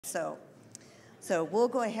So we'll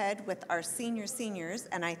go ahead with our seniors,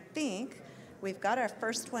 and I think we've got our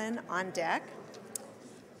first one on deck.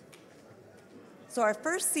 So our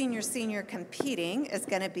first senior competing is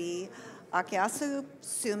going to be Akiyasu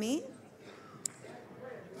Sumi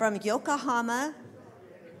from Yokohama,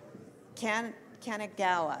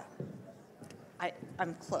 Kanagawa.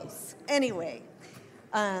 I'm close. Anyway,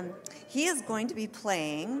 he is going to be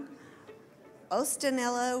playing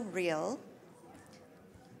Ostinelli Reel,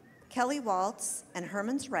 Kelly Waltz, and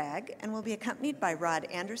Herman's Rag, and will be accompanied by Rod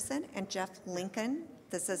Anderson and Jeff Lincoln.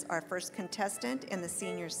 This is our first contestant in the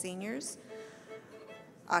seniors,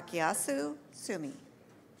 Akiyasu Sumi.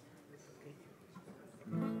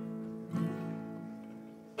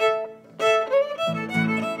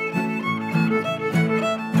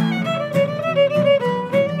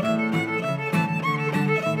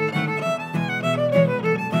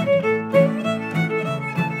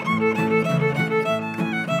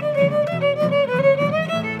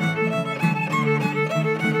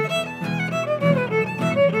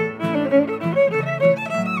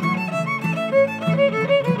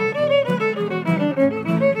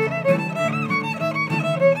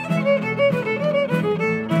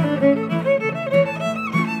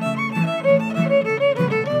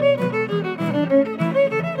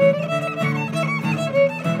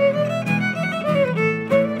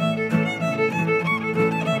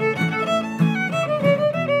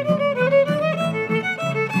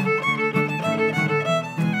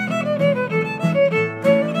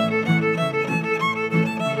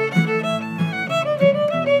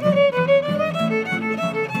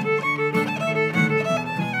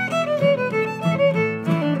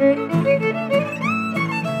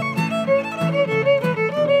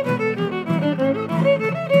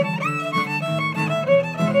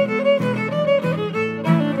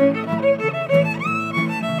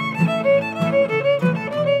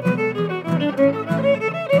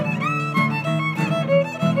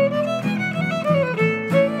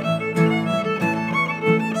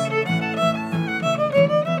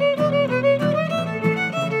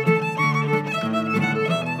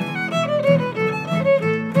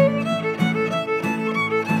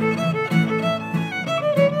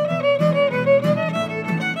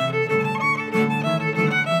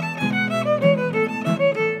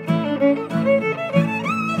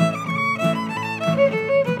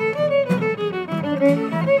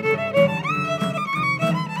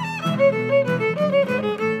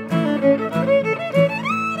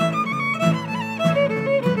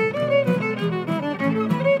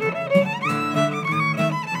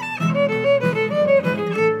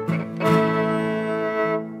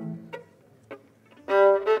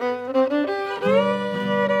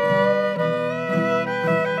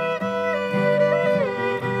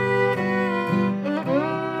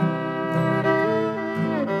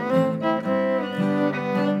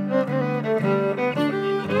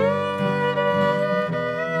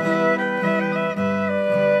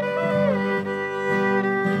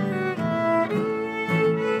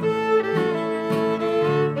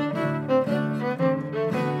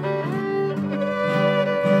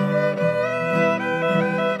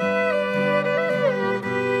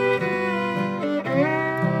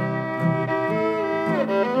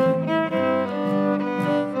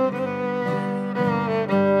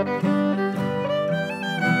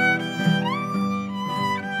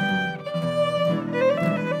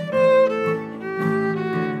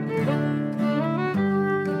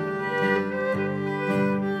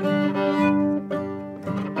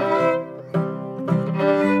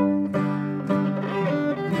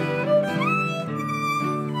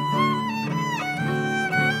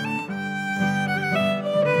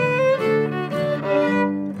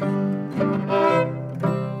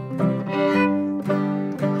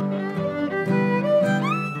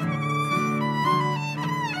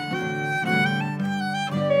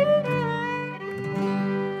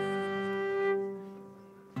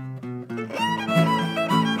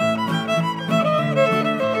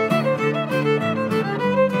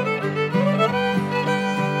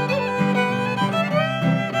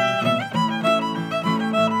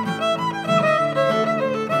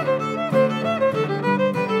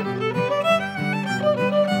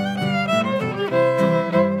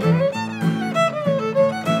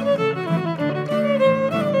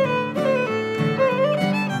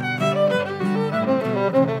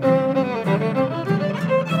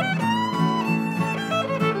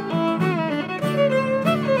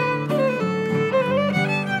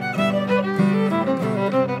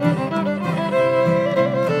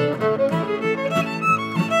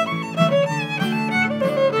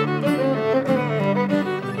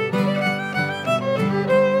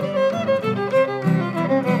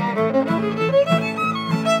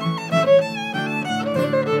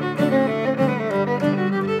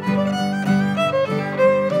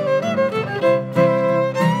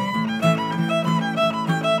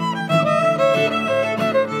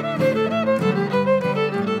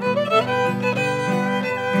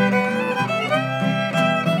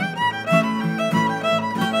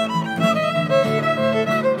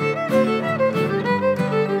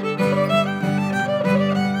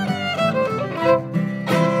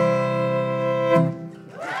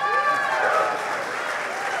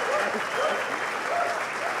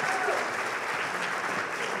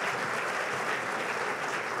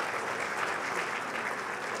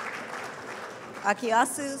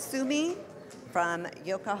 Akiyasu Sumi from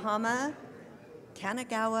Yokohama,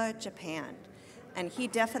 Kanagawa, Japan. And he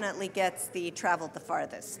definitely gets the traveled the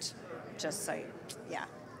farthest, just so, yeah.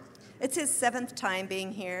 It's his 7th time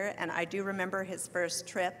being here, and I do remember his first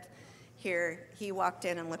trip here. He walked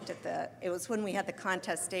in and looked at it was when we had the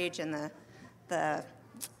contest stage in the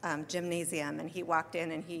gymnasium, and he walked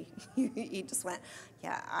in and he just went,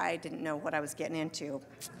 yeah, I didn't know what I was getting into.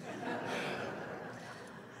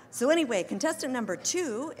 So anyway, contestant number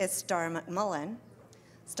 2 is Starr McMullen.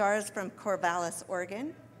 Starr is from Corvallis,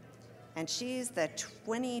 Oregon, and she's the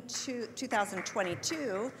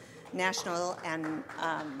 2022 National and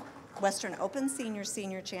Western Open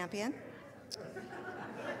Senior champion.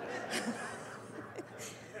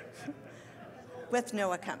 With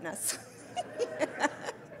no accompanist.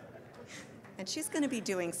 And she's going to be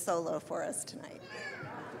doing solo for us tonight.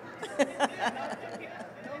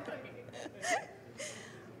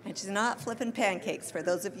 And she's not flipping pancakes, for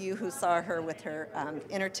those of you who saw her with her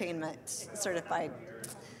entertainment certified.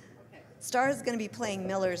 Starr is going to be playing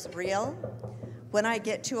Miller's Reel, When I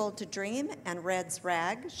Get Too Old to Dream, and Red's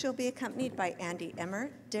Rag. She'll be accompanied by Andy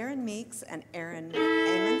Emert, Darin Meeks, and Aaron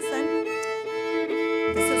Amundson.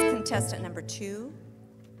 This is contestant number 2,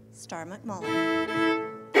 Starr McMullen.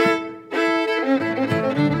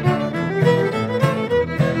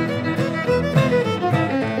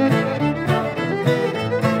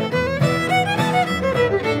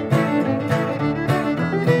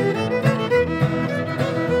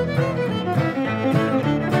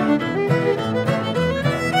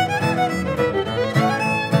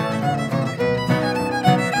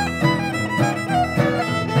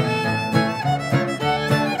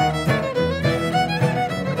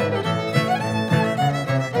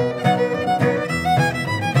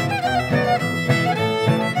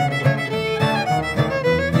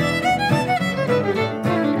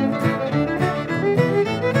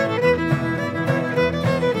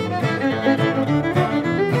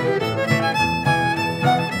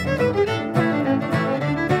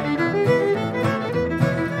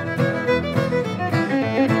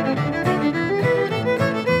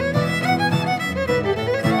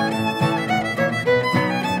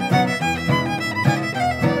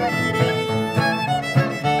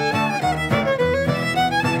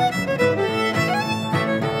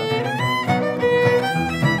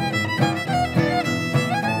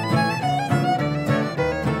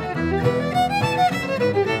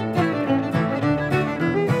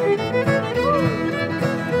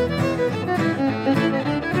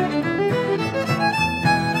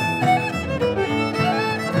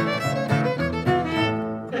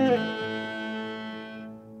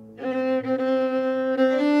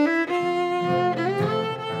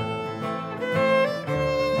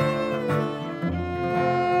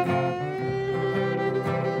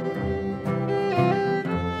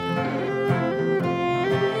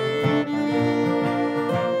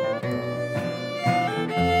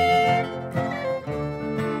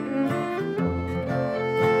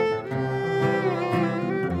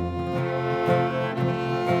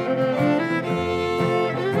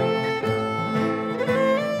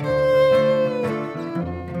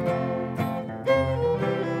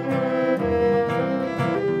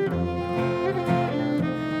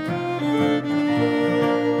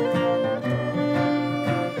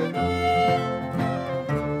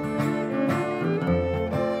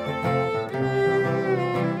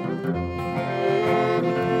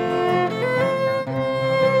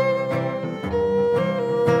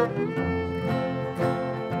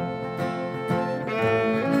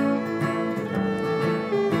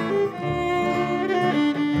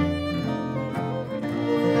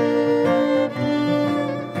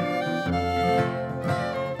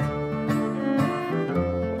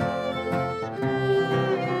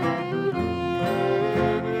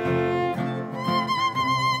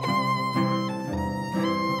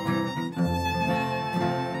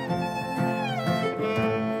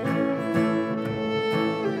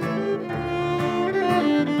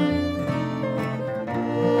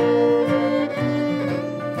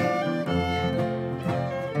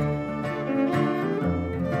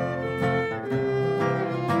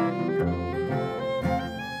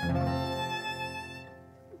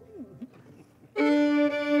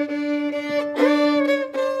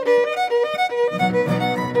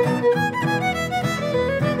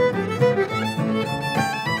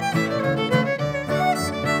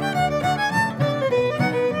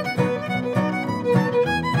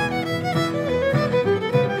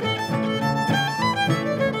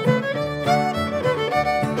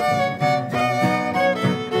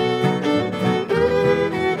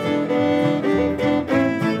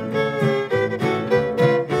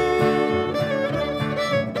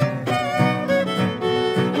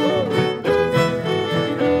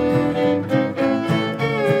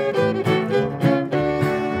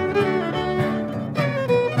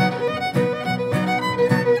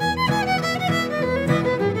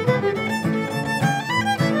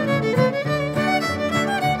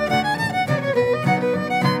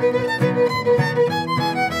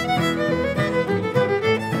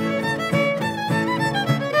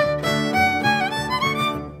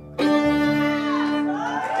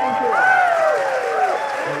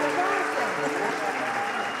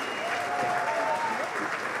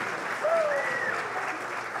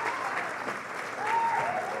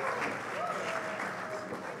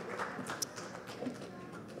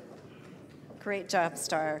 Great job,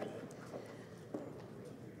 Starr.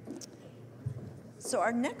 So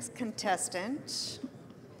our next contestant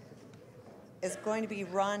is going to be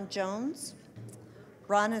Ron Jones.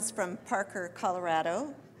 Ron is from Parker,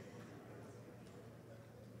 Colorado.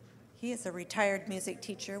 He is a retired music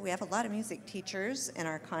teacher. We have a lot of music teachers in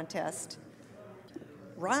our contest.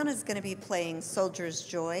 Ron is going to be playing Soldier's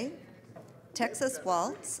Joy, Texas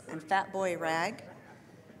Waltz, and Fat Boy Rag.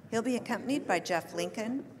 He'll be accompanied by Jeff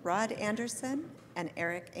Lincoln, Rod Anderson, and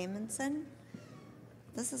Eric Amundson.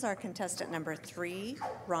 This is our contestant number 3,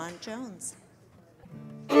 Ron Jones.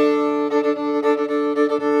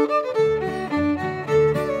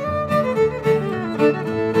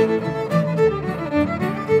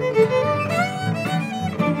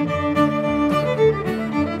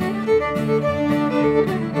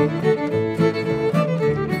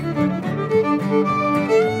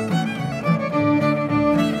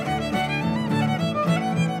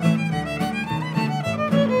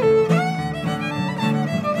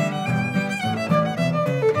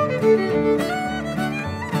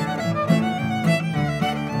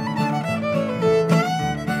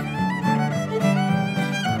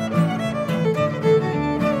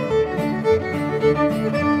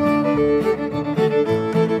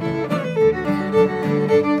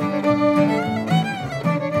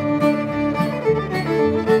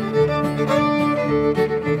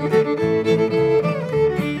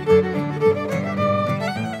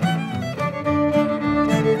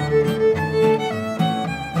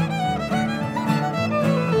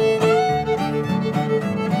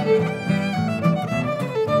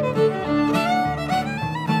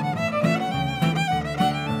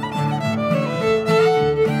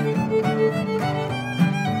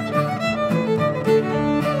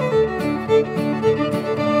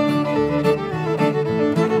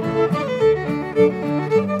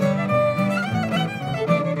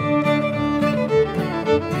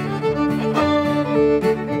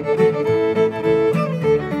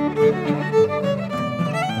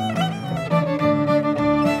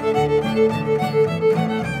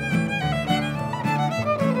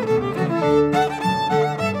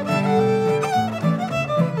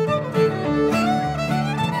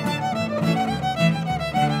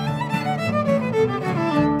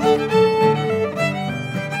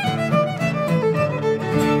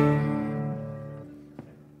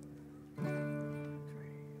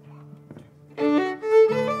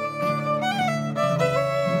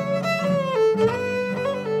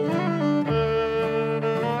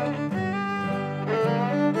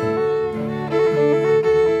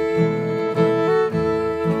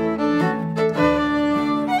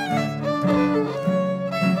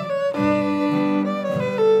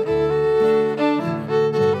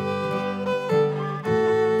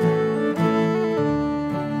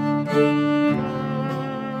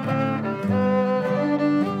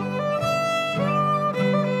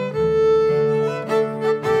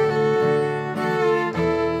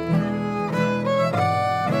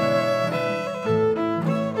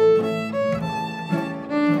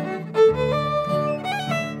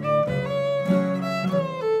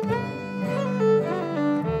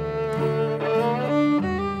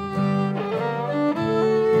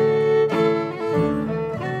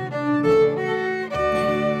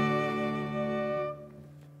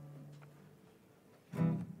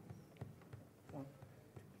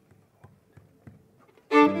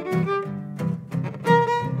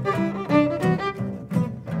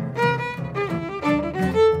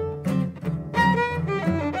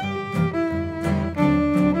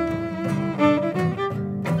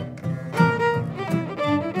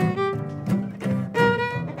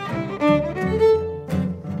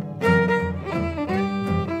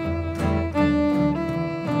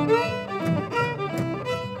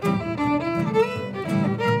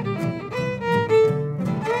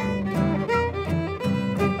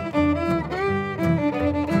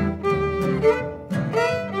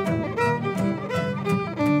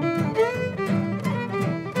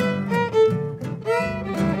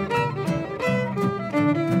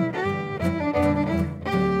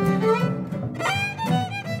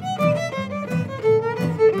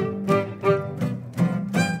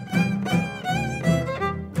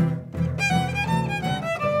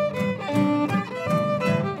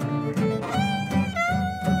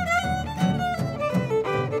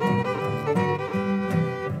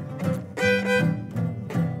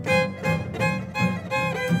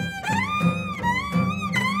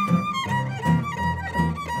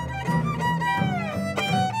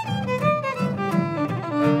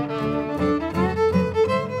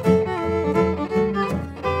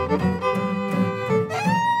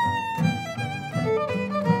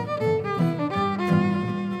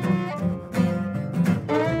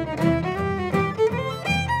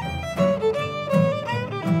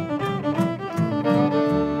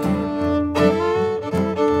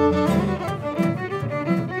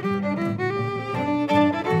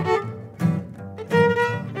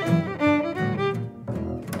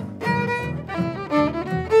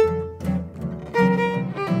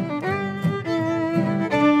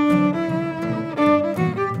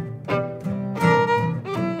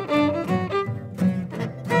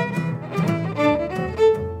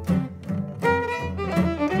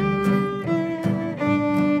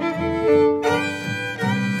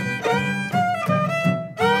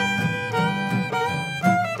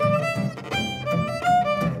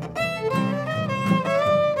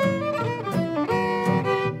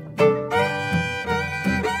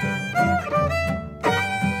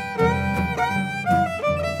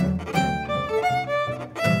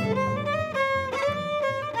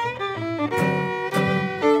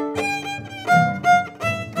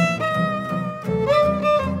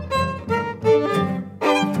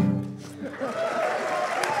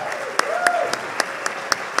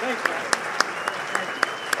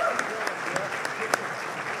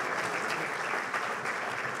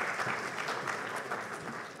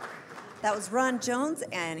 That was Ron Jones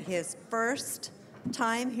and his first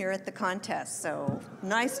time here at the contest. So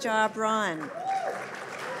nice job, Ron.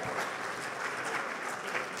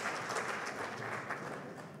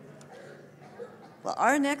 Well,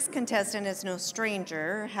 our next contestant is no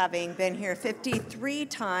stranger, having been here 53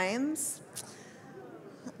 times.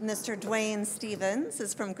 Mr. Duane Stephens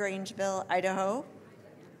is from Grangeville, Idaho.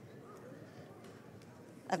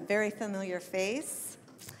 A very familiar face.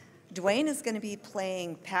 Duane is going to be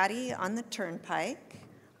playing Paddy on the Turnpike,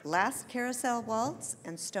 Last Carousel Waltz,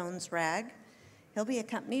 and Stone's Rag. He'll be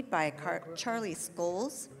accompanied by Charlie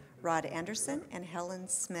Scholes, Rod Anderson, and Helen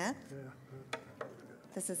Smith.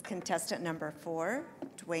 This is contestant number 4,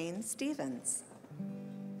 Duane Stephens.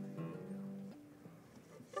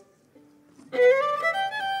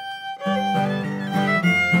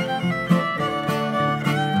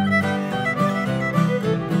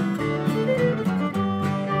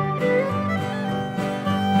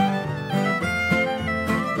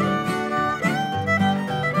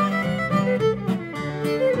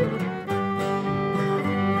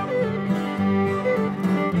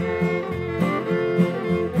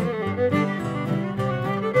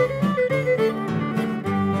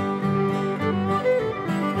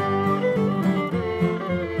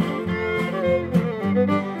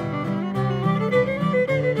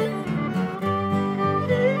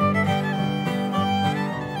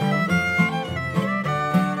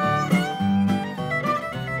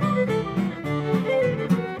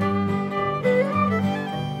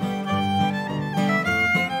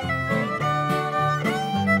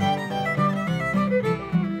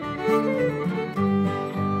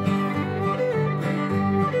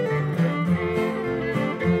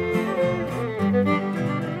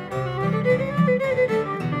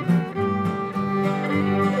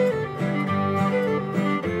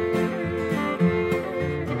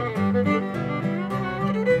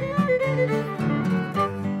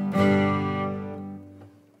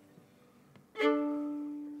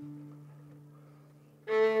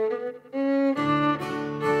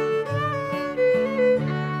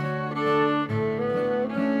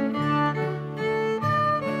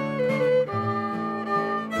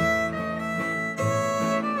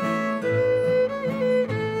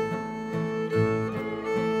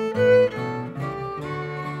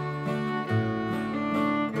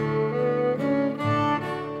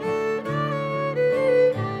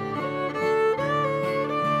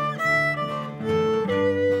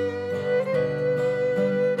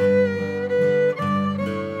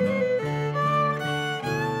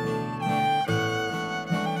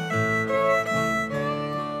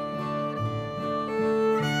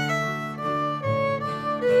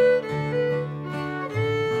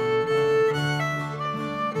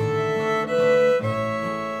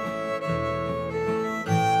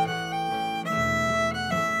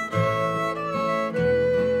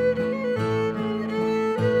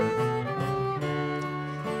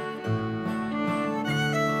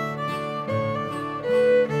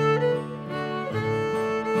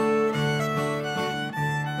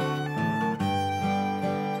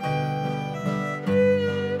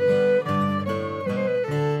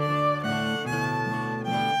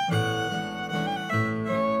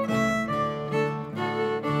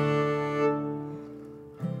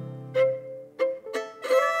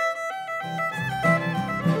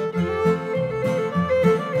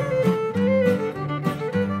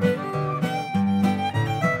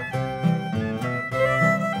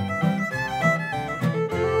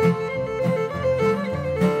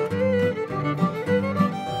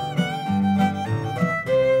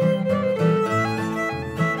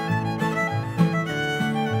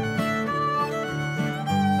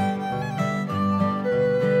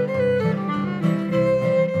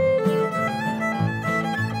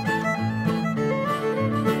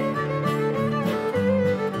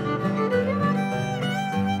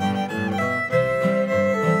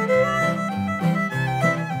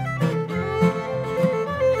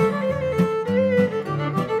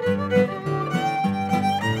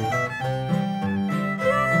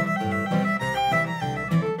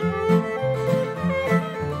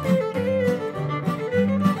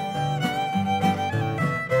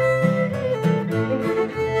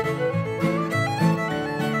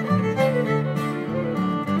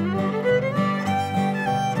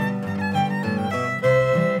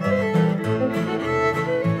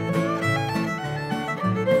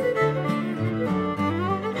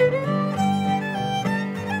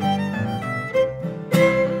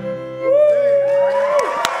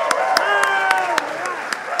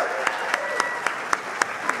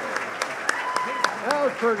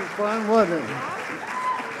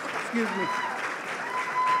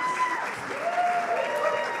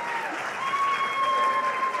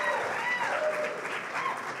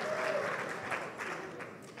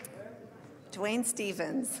 Duane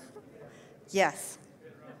Stephens. Yes.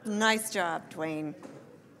 Nice job, Duane.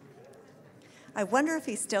 I wonder if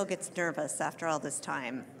he still gets nervous after all this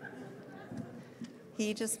time.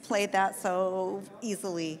 He just played that so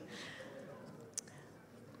easily.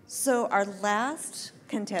 So our last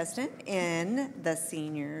contestant in the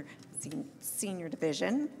senior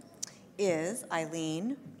division is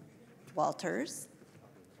Eileen Walter,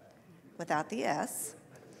 without the S,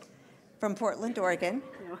 from Portland, Oregon.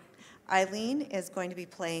 Yeah. Eileen is going to be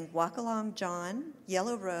playing Walk Along John,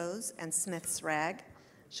 Yellow Rose, and Smith's Rag.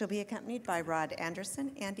 She'll be accompanied by Rod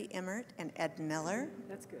Anderson, Andy Emert, and Ed Miller.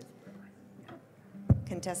 That's good.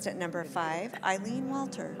 Contestant number 5, Eileen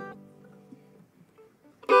Walter.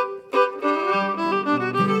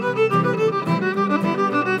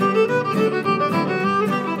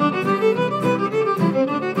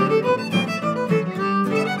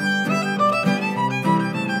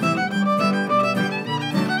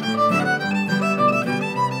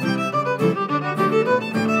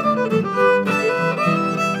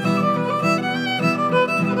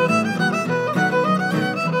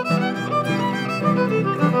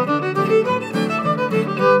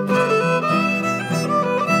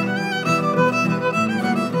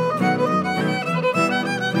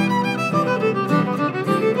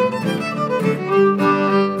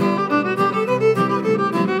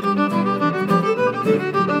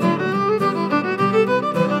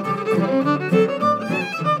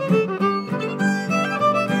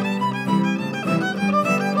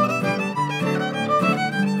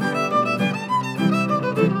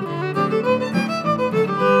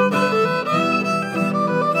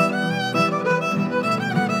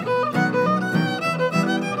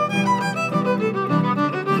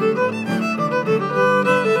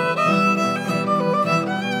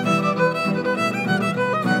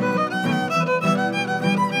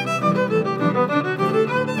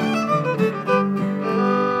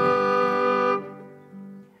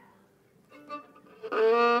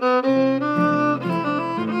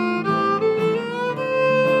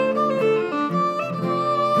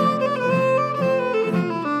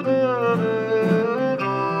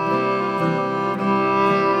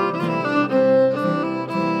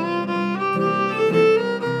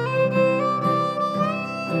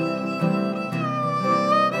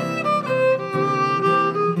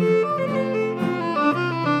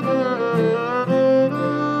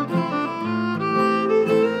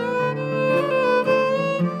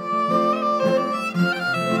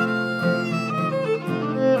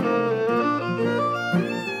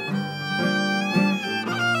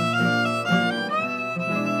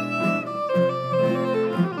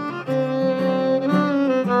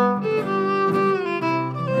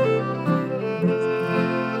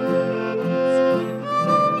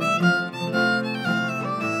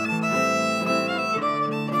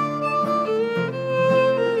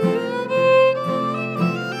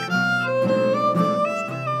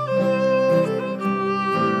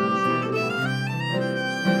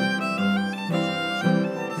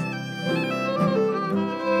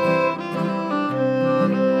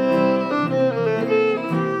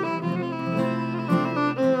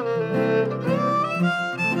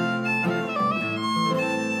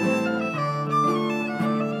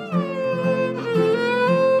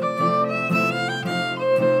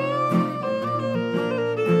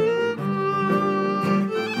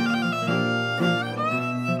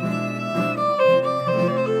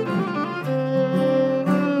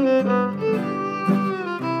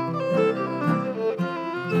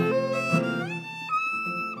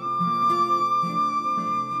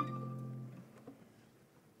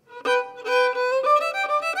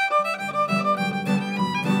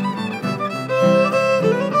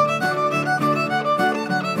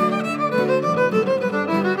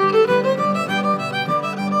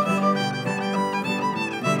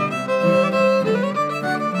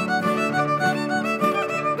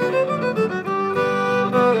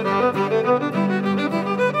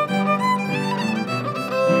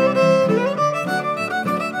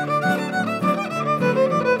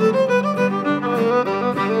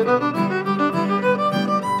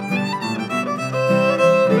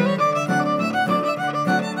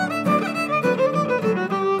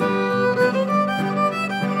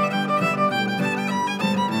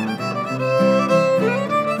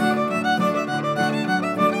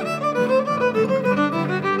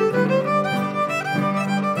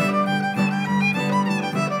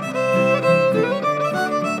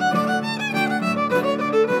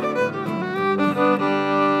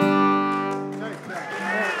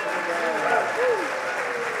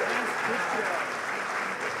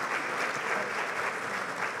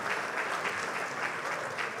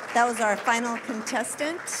 That was our final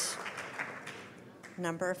contestant.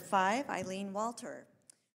 Number 5, Eileen Walter.